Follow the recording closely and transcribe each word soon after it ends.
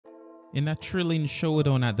In a thrilling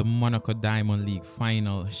showdown at the Monaco Diamond League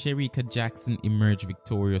final, Shericka Jackson emerged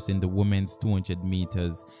victorious in the women's 200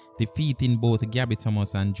 meters, defeating both Gabby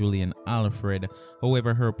Thomas and Julian Alfred.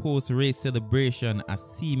 However, her post-race celebration, a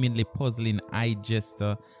seemingly puzzling eye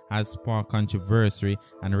gesture, has sparked controversy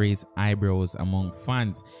and raised eyebrows among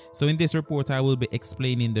fans. So in this report, I will be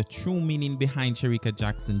explaining the true meaning behind Shericka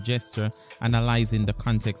Jackson's gesture, analyzing the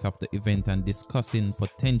context of the event, and discussing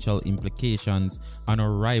potential implications on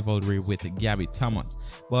her rivalry with Gabby Thomas.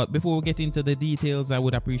 But before we get into the details, I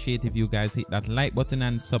would appreciate if you guys hit that like button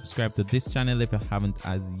and subscribe to this channel if you haven't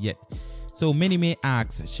as yet. So many may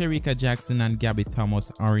ask, Shericka Jackson and Gabby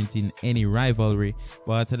Thomas aren't in any rivalry,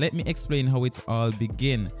 but let me explain how it all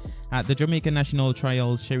began. At the Jamaican National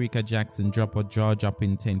Trials, Shericka Jackson dropped a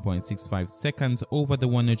jaw-dropping 10.65 seconds over the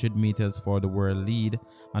 100 meters for the world lead,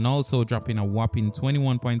 and also dropping a whopping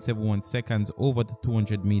 21.71 seconds over the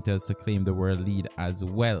 200 meters to claim the world lead as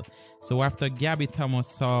well. So after Gabby Thomas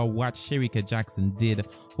saw what Shericka Jackson did,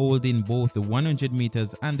 holding both the 100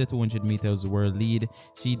 meters and the 200 meters world lead,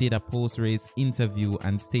 she did a post-race interview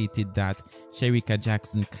and stated that Shericka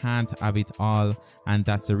Jackson can't have it all, and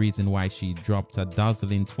that's the reason why she dropped a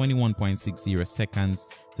dazzling 21.60 seconds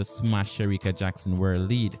to smash Shericka Jackson world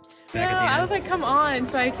lead. Yeah, I was like, come on.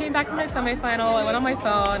 So I came back from my semifinal, I went on my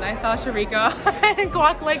phone, I saw Shericka and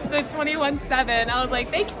clocked like the 21.7. I was like,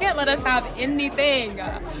 they can't let us have anything. So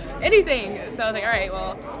I was like, all right,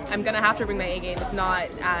 well, I'm gonna have to bring my A game, if not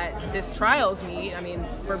at this trials meet, I mean,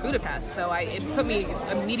 for Budapest. So it put me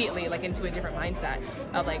immediately like into a different mindset.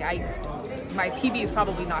 I was like, my PB is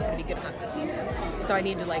probably not gonna be good enough this season. So I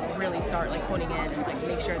need to like really start like honing in and like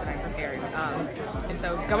make sure that I'm prepared. And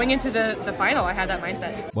so going into the final, I had that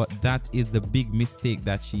mindset. But that is the big mistake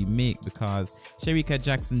that she made, because Shericka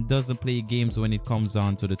Jackson doesn't play games when it comes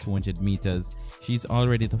on to the 200 meters. She's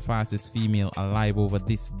already the fastest female alive over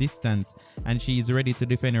this distance, and she is ready to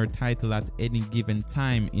defend her title at any given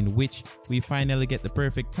time, in which we finally get the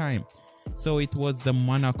perfect time. So it was the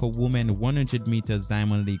Monaco Women 100 meters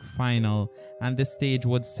Diamond League final, and the stage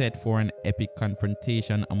was set for an epic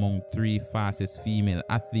confrontation among three fastest female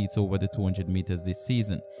athletes over the 200 meters this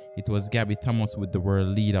season. It was Gabby Thomas with the world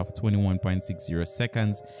lead of 21.60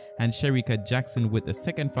 seconds, and Shericka Jackson with the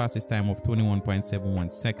second fastest time of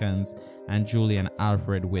 21.71 seconds, and Julian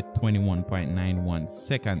Alfred with 21.91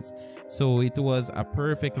 seconds. So it was a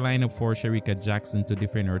perfect lineup for Shericka Jackson to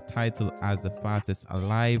defend her title as the fastest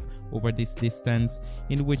alive over this distance,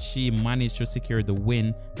 in which she managed to secure the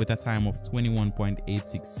win with a time of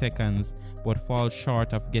 21.86 seconds, but fall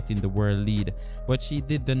short of getting the world lead. But she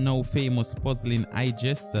did the now famous puzzling eye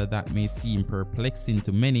gesture that may seem perplexing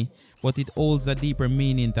to many, but it holds a deeper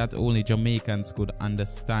meaning that only Jamaicans could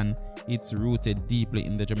understand. It's rooted deeply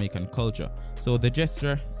in the Jamaican culture. So the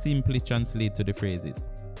gesture simply translates to the phrases,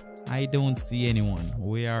 "I don't see anyone.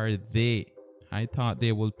 Where are they? I thought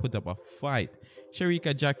they would put up a fight."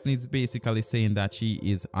 Shericka Jackson is basically saying that she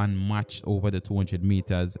is unmatched over the 200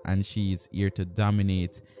 meters and she is here to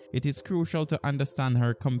dominate. It is crucial to understand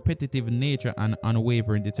her competitive nature and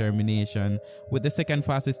unwavering determination. With the second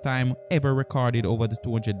fastest time ever recorded over the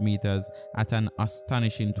 200 meters at an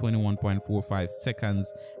astonishing 21.45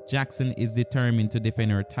 seconds, Jackson is determined to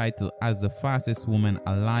defend her title as the fastest woman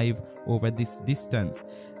alive over this distance.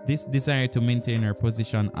 This desire to maintain her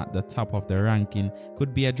position at the top of the ranking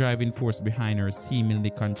could be a driving force behind her seemingly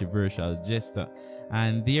controversial gesture.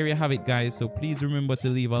 And there you have it, guys. So please remember to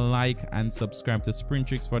leave a like and subscribe to Sprint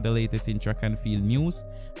Tricks for the latest in track and field news.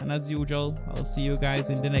 And as usual, I'll see you guys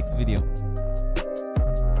in the next video.